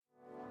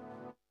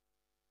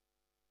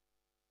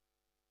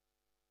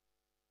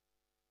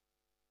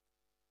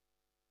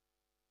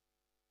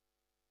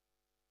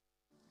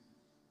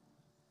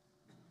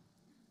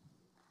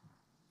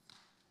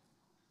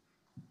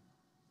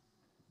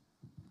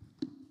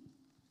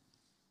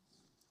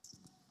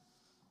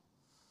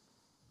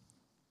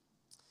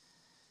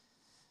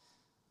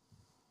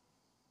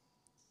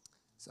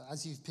So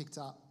as you've picked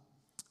up,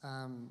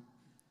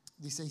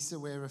 this Easter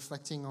we're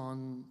reflecting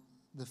on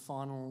the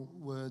final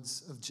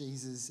words of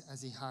Jesus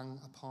as he hung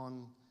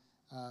upon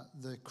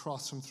the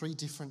cross from three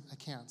different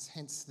accounts,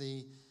 hence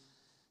the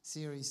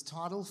series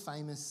title,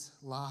 Famous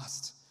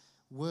Last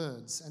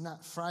Words. And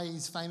that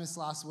phrase, famous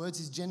last words,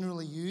 is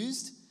generally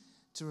used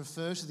to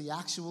refer to the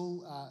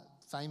actual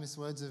famous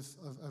words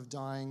of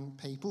dying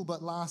people.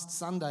 But last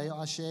Sunday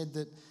I shared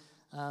that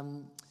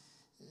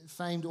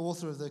famed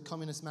author of the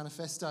Communist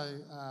Manifesto,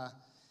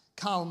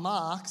 Karl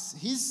Marx,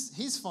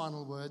 his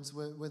final words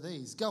were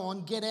these. "Go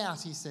on, get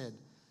out," he said.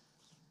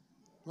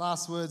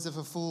 "Last words are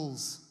for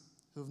fools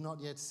who have not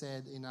yet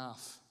said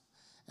enough."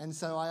 And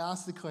so I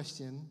asked the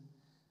question,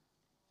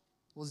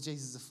 was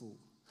Jesus a fool?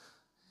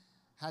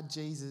 Had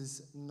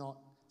Jesus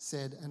not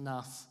said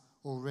enough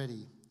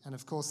already? And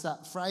of course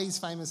that phrase,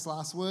 famous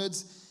last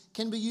words,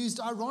 can be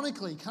used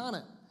ironically, can't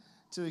it?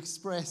 To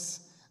express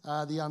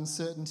the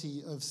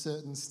uncertainty of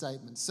certain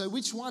statements. So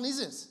which one is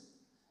it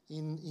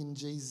in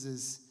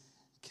Jesus'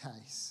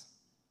 case?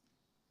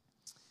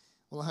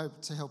 Well, I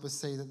hope to help us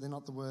see that they're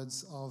not the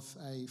words of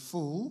a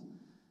fool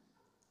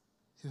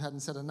who hadn't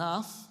said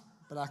enough,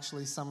 but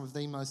actually some of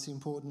the most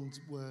important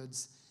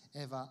words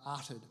ever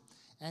uttered.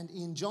 And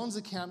in John's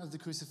account of the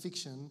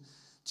crucifixion,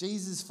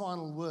 Jesus'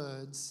 final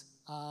words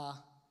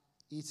are,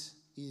 "It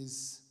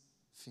is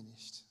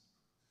finished."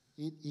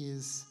 It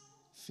is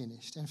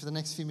finished. And for the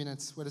next few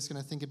minutes, we're just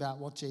going to think about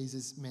what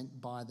Jesus meant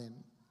by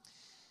them.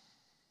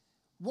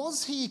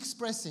 Was he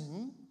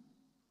expressing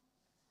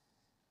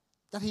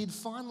that he had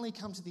finally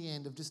come to the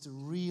end of just a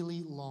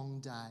really long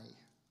day?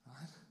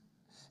 Right?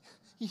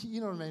 You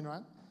know what I mean,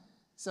 right?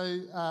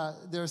 So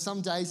there are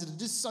some days that are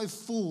just so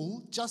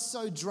full, just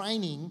so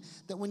draining,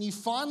 that when you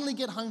finally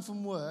get home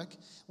from work,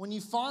 when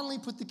you finally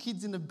put the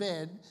kids into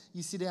bed,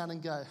 you sit down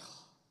and go,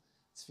 "Oh,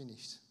 it's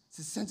finished." It's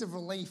a sense of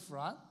relief,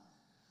 right?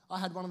 I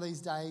had one of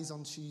these days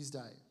on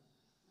Tuesday.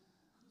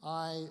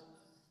 I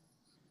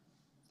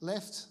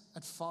left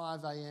at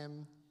 5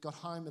 a.m, got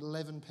home at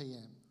 11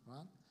 p.m,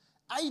 right?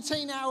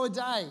 18-hour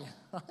day,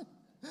 right?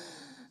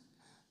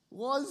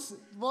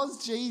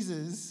 Was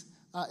Jesus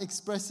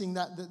expressing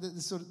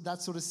that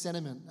sort of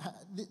sentiment,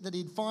 that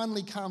he'd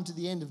finally come to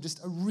the end of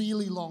just a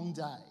really long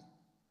day?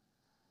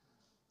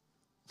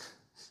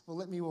 Well,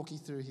 let me walk you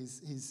through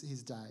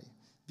his day.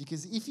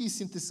 Because if you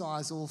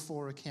synthesize all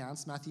four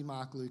accounts, Matthew,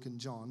 Mark, Luke and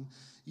John,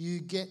 you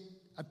get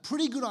a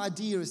pretty good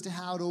idea as to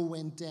how it all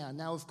went down.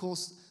 Now, of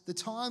course, the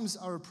times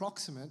are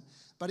approximate,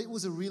 but it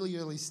was a really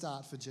early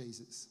start for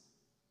Jesus.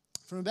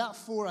 From about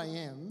 4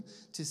 a.m.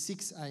 to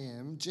 6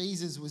 a.m,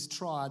 Jesus was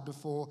tried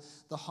before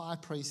the high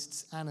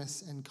priests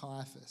Annas and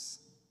Caiaphas.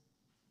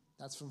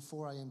 That's from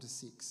 4 a.m. to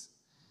 6.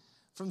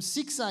 From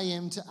 6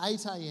 a.m. to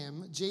 8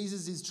 a.m,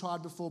 Jesus is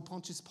tried before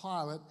Pontius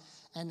Pilate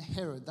and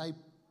Herod. They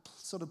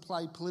sort of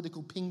play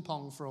political ping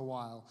pong for a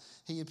while.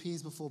 He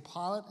appears before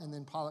Pilate, and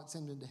then Pilate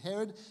sends him to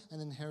Herod, and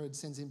then Herod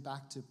sends him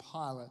back to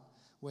Pilate,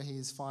 where he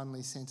is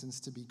finally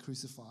sentenced to be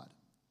crucified.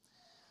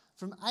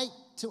 From 8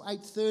 to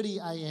 8:30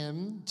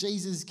 a.m,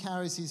 Jesus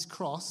carries his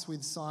cross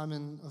with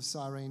Simon of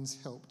Cyrene's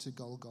help to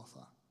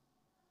Golgotha.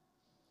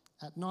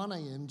 At 9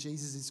 a.m,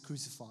 Jesus is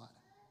crucified.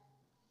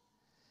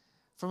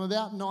 From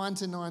about 9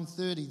 to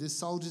 9:30, the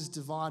soldiers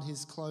divide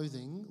his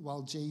clothing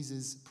while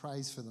Jesus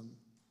prays for them.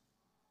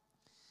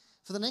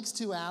 For the next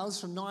 2 hours,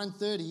 from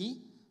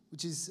 9:30,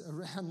 which is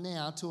around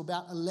now, to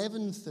about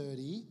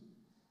 11:30,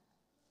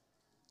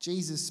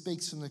 Jesus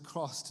speaks from the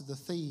cross to the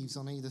thieves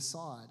on either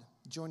side.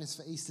 Join us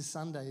for Easter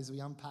Sunday as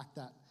we unpack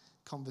that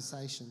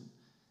conversation.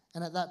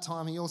 And at that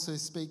time, he also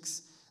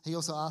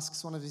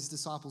asks one of his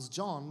disciples,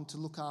 John, to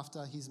look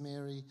after his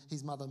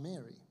mother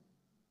Mary.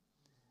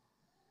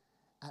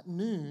 At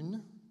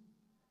noon,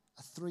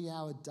 a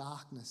 3-hour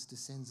darkness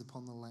descends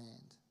upon the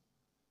land.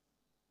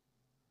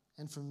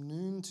 And from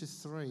noon to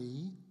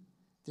 3,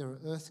 there are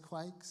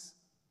earthquakes,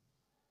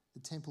 the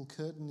temple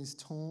curtain is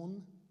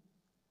torn,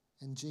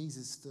 and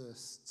Jesus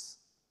thirsts.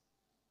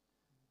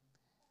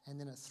 And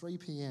then at 3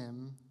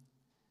 p.m,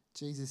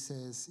 Jesus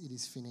says, "It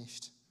is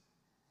finished."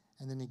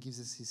 And then he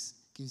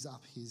gives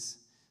up his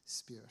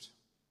spirit.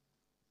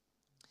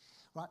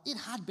 Right? It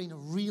had been a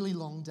really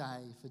long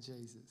day for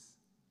Jesus.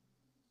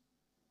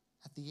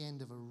 At the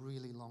end of a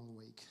really long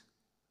week.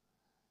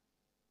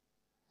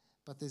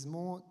 But there's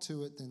more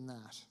to it than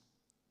that.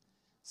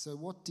 So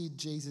what did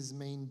Jesus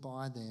mean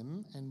by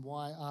them, and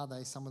why are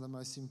they some of the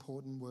most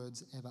important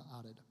words ever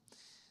uttered?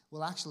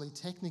 Well, actually,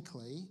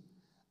 technically,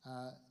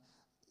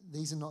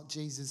 these are not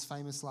Jesus'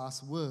 famous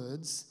last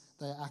words.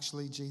 They are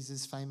actually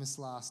Jesus' famous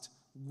last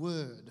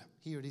word.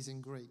 Here it is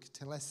in Greek,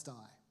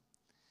 telestai.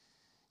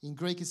 In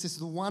Greek, it's just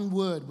the one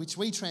word which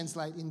we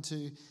translate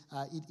into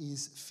 "it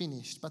is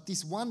finished." But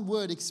this one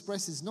word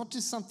expresses not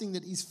just something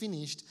that is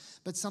finished,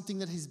 but something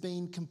that has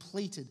been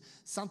completed,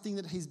 something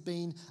that has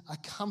been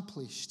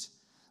accomplished.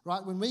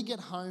 Right? When we get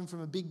home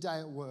from a big day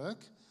at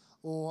work,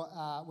 or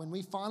when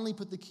we finally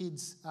put the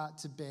kids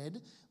to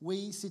bed,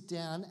 we sit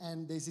down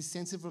and there's this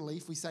sense of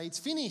relief. We say, "It's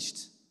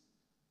finished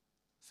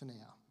for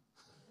now."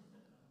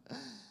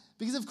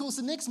 Because, of course,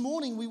 the next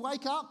morning we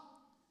wake up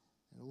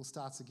It all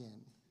starts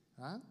again,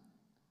 right?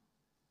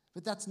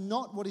 But that's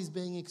not what is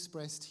being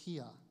expressed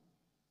here.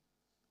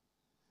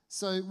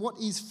 So what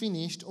is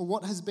finished, or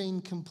what has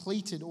been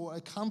completed or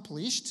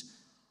accomplished,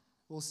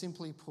 well,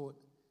 simply put,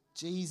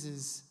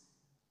 Jesus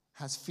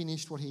has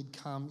finished what he'd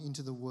come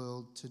into the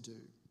world to do.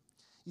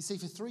 You see,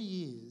 for 3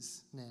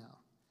 years now,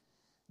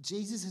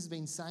 Jesus has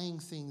been saying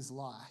things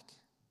like,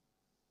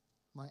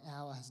 my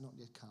hour has not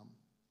yet come.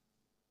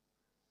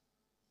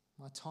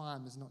 My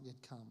time has not yet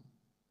come.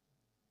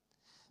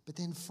 But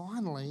then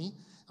finally,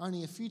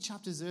 only a few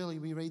chapters early,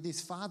 we read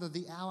this, Father,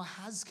 the hour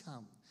has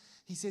come.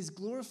 He says,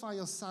 glorify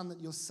your Son,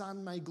 that your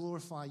Son may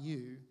glorify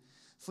you.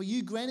 For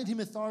you granted him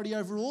authority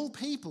over all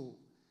people,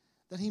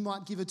 that he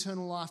might give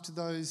eternal life to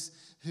those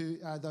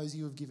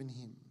you have given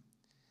him.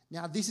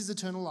 Now this is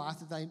eternal life,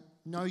 that they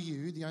know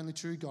you, the only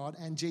true God,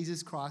 and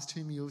Jesus Christ,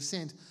 whom you have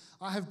sent.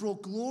 I have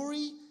brought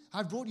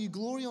you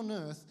glory on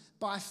earth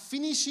by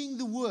finishing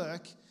the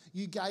work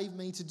you gave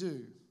me to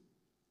do.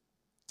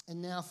 And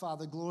now,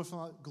 Father,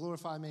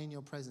 glorify me in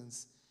your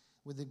presence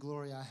with the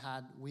glory I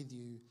had with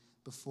you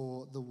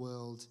before the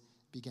world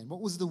began.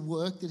 What was the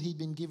work that he'd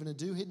been given to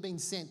do? He'd been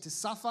sent to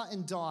suffer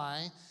and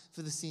die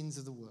for the sins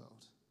of the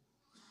world.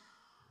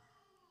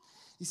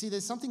 You see,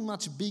 there's something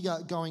much bigger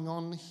going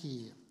on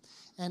here.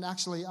 And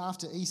actually,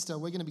 after Easter,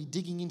 we're going to be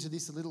digging into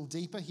this a little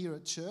deeper here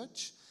at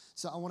church.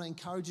 So I want to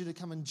encourage you to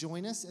come and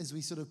join us as we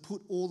sort of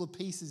put all the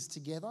pieces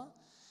together.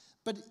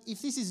 But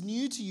if this is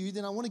new to you,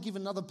 then I want to give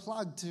another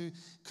plug to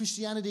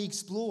Christianity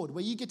Explored,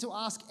 where you get to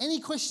ask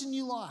any question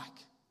you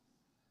like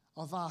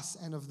of us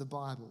and of the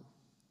Bible.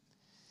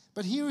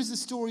 But here is the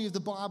story of the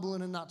Bible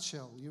in a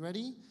nutshell. You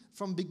ready?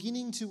 From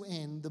beginning to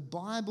end, the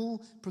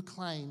Bible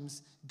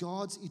proclaims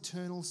God's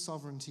eternal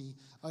sovereignty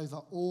over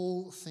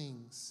all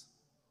things.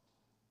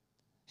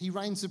 He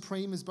reigns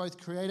supreme as both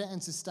creator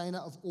and sustainer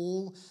of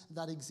all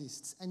that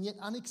exists. And yet,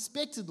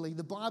 unexpectedly,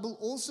 the Bible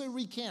also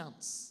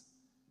recounts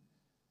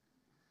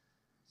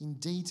in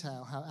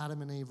detail how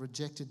Adam and Eve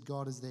rejected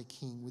God as their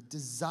king, with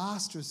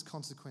disastrous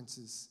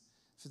consequences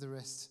for the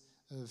rest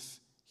of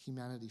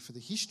humanity, for the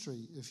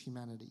history of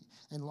humanity.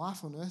 And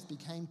life on earth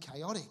became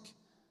chaotic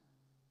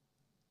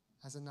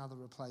as another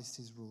replaced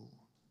his rule.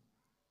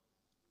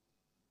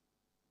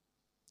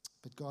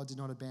 But God did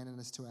not abandon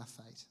us to our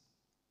fate.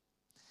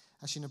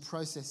 Actually, in a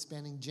process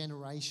spanning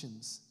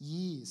generations,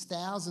 years,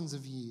 thousands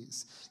of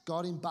years,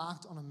 God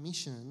embarked on a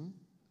mission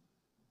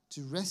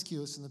to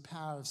rescue us from the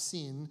power of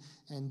sin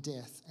and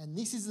death. And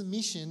this is the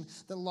mission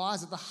that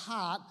lies at the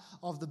heart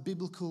of the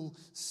biblical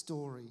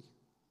story.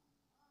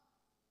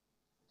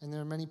 And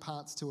there are many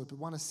parts to it, but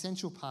one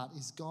essential part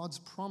is God's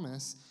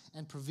promise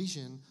and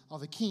provision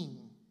of a king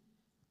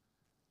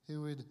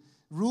who would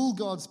rule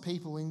God's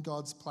people in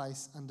God's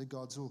place under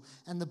God's rule.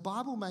 And the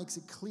Bible makes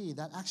it clear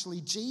that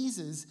actually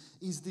Jesus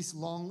is this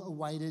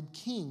long-awaited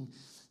king.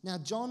 Now,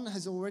 John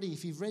has already,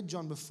 if you've read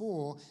John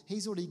before,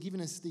 he's already given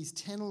us these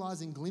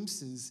tantalizing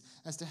glimpses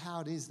as to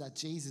how it is that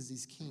Jesus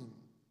is king.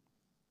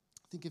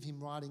 Think of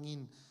him riding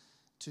in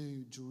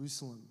to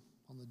Jerusalem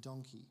on the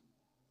donkey.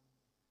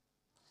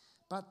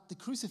 But the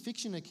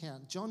crucifixion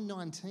account, John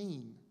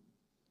 19,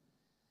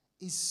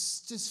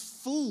 is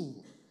just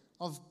full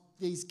of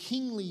these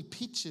kingly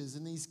pictures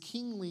and these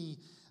kingly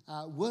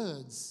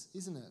words,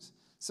 isn't it?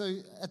 So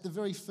at the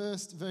very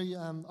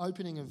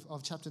opening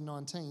of chapter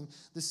 19,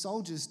 the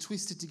soldiers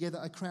twisted together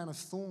a crown of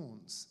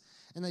thorns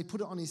and they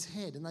put it on his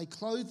head and they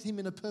clothed him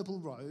in a purple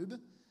robe,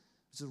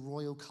 which is a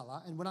royal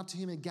colour, and went up to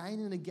him again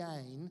and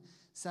again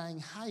saying,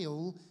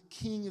 "Hail,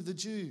 King of the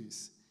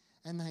Jews."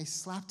 And they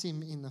slapped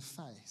him in the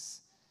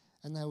face.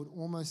 And they would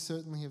almost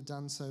certainly have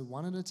done so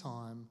one at a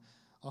time,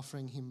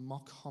 offering him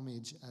mock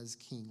homage as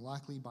king,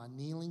 likely by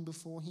kneeling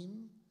before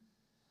him,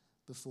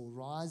 before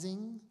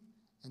rising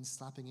and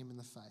slapping him in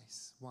the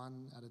face,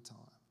 one at a time.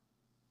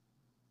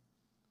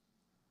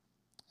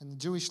 And the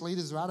Jewish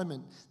leaders are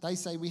adamant. They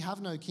say, "We have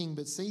no king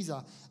but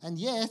Caesar." And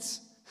yet,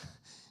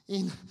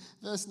 in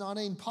verse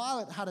 19,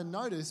 Pilate had a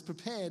notice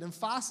prepared and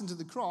fastened to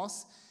the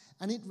cross,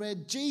 and it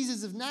read,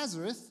 "Jesus of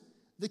Nazareth,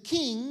 the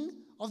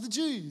King of the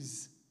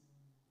Jews."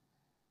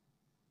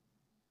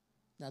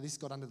 Now, this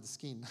got under the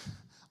skin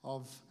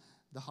of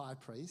the high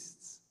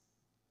priests.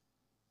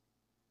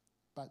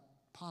 But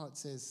Pilate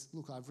says,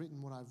 "Look, I've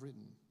written what I've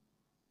written."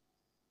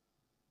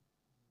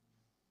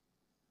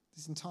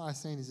 This entire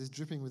scene is just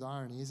dripping with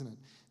irony, isn't it?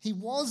 He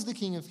was the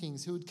King of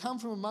Kings who had come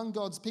from among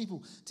God's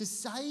people to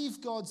save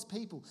God's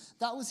people.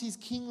 That was his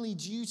kingly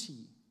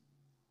duty.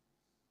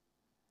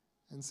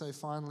 And so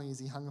finally, as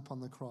he hung upon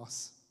the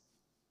cross,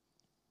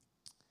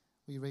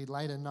 we read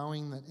later,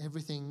 knowing that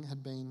everything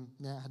had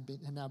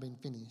now been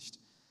finished,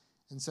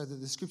 and so that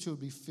the scripture would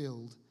be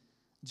filled,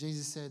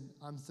 Jesus said,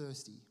 "I'm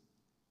thirsty."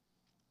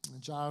 A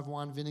jar of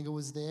wine vinegar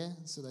was there,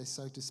 so they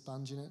soaked a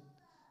sponge in it,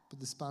 put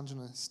the sponge on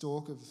a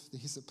stalk of the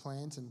hyssop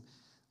plant and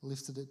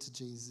lifted it to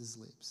Jesus'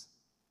 lips.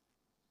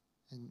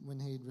 And when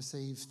he had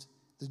received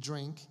the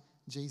drink,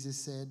 Jesus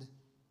said,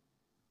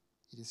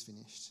 "It is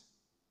finished."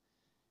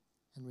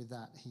 And with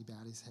that, he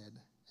bowed his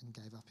head and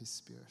gave up his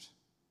spirit.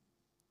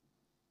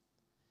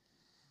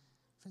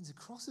 Friends, the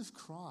cross of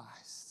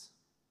Christ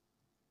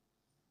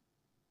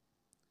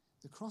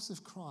The cross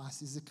of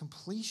Christ is the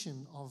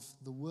completion of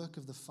the work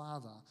of the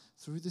Father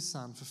through the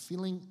Son,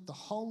 fulfilling the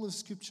whole of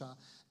Scripture.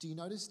 Do you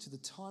notice? To the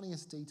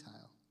tiniest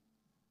detail.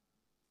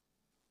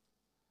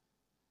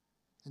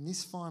 And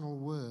this final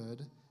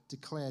word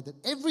declared that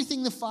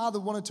everything the Father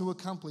wanted to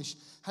accomplish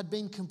had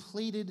been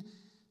completed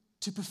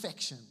to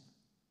perfection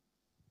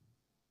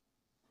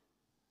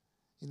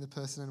in the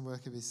person and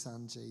work of his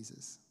Son,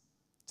 Jesus.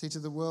 See, to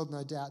the world,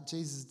 no doubt,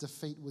 Jesus'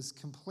 defeat was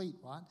complete,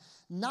 right?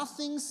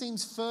 Nothing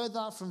seems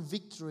further from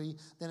victory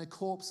than a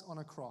corpse on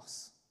a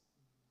cross.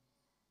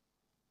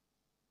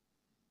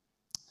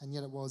 And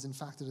yet it was, in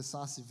fact, a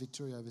decisive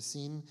victory over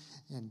sin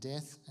and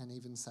death and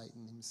even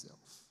Satan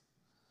himself.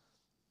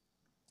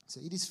 So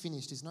it is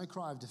finished is no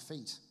cry of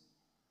defeat.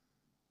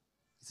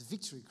 It's a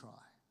victory cry.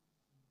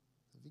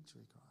 A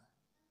victory cry.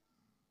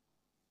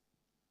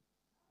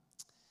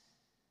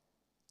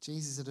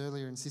 Jesus had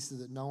earlier insisted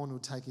that no one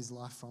would take his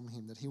life from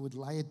him, that he would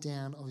lay it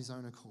down of his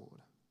own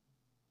accord.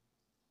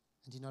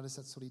 And do you notice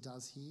that's what he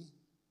does here?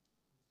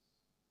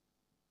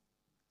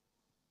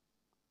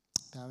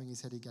 Bowing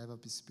his head, he gave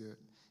up his spirit.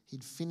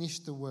 He'd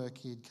finished the work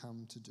he had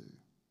come to do.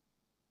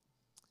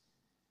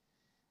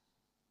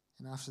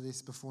 And after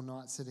this, before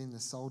night set in, the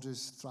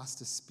soldiers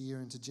thrust a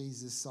spear into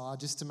Jesus' side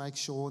just to make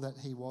sure that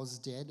he was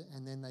dead.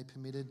 And then they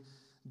permitted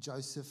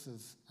Joseph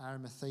of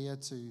Arimathea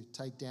to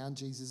take down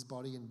Jesus'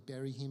 body and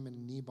bury him in a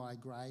nearby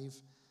grave.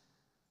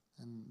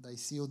 And they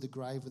sealed the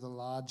grave with a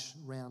large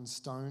round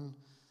stone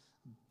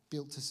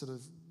built to sort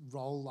of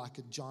roll like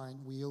a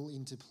giant wheel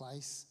into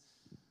place,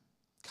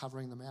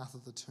 covering the mouth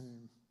of the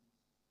tomb.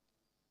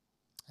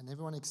 And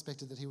everyone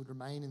expected that he would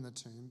remain in the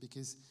tomb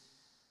because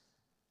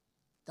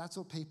that's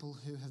what people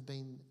who have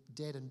been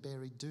dead and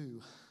buried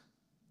do.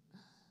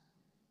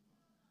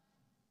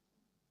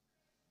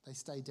 They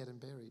stay dead and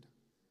buried.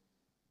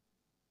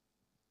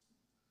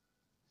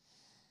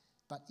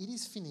 But it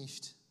is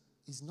finished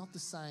is not the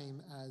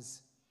same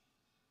as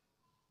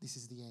this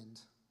is the end.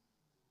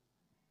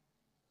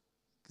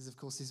 Because, of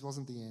course, this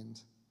wasn't the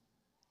end.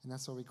 And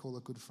that's why we call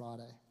it Good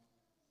Friday.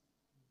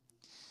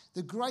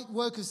 The great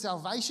work of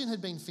salvation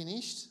had been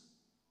finished.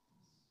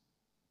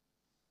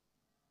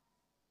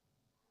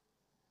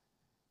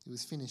 It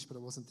was finished, but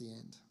it wasn't the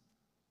end.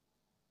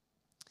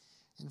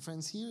 And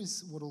friends, here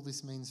is what all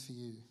this means for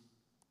you.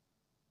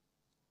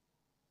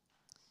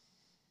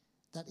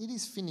 That it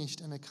is finished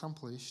and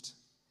accomplished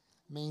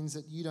means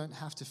that you don't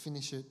have to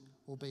finish it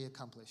or be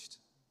accomplished.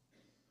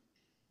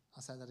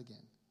 I'll say that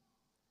again.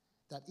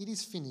 That it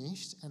is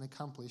finished and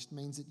accomplished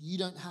means that you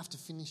don't have to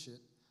finish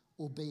it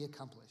or be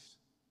accomplished.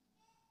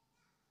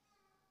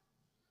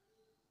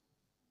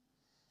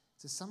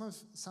 So some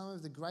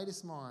of the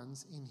greatest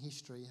minds in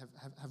history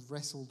have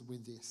wrestled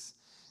with this.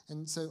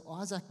 And so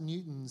Isaac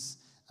Newton's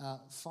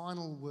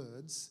final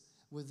words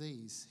were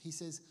these. He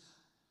says,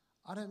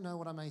 I don't know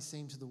what I may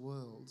seem to the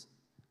world,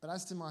 but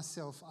as to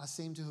myself, I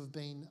seem to have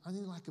been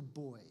only like a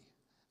boy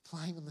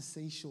playing on the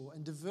seashore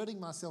and diverting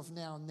myself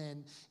now and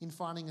then in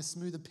finding a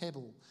smoother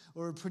pebble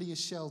or a prettier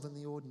shell than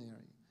the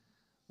ordinary,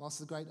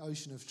 whilst the great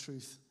ocean of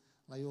truth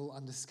lay all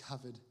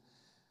undiscovered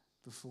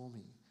before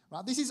me.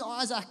 Right? This is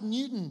Isaac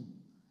Newton,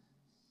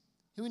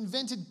 who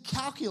invented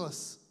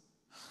calculus.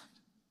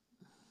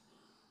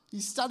 He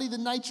studied the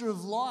nature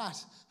of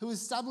light, who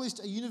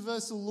established a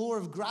universal law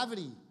of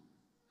gravity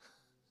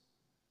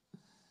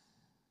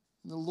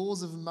and the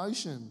laws of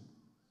motion.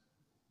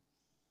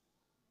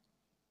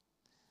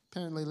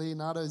 Apparently,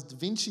 Leonardo da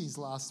Vinci's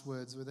last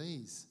words were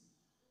these: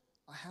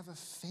 I have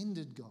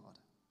offended God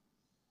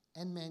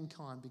and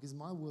mankind because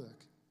my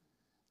work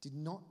did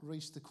not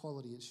reach the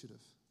quality it should have.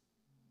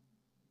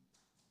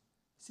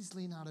 This is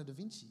Leonardo da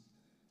Vinci.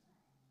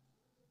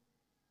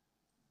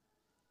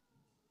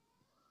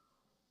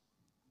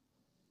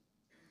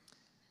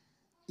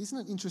 Isn't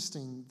it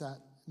interesting that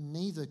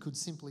neither could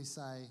simply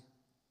say,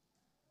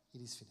 it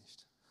is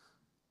finished?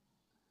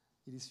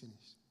 It is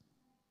finished.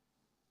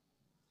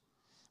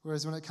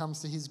 Whereas when it comes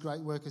to his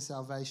great work of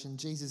salvation,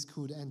 Jesus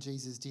could and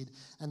Jesus did.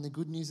 And the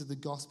good news of the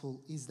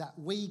gospel is that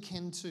we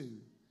can too.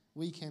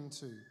 We can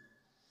too.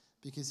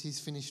 Because his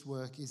finished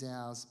work is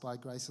ours by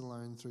grace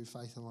alone, through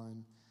faith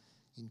alone,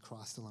 in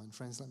Christ alone.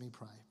 Friends, let me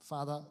pray.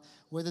 Father,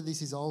 whether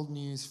this is old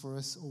news for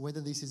us or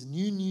whether this is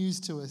new news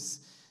to us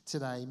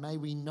today, may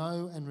we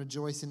know and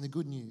rejoice in the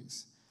good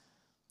news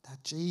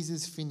that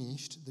Jesus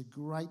finished the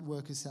great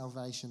work of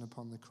salvation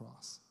upon the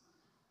cross.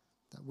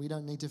 That we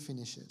don't need to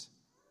finish it.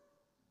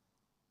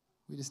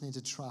 We just need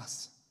to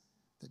trust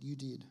that you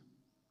did.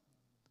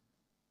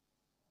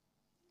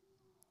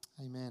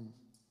 Amen.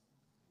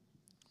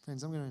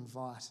 Friends, I'm going to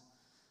invite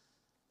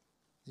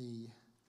the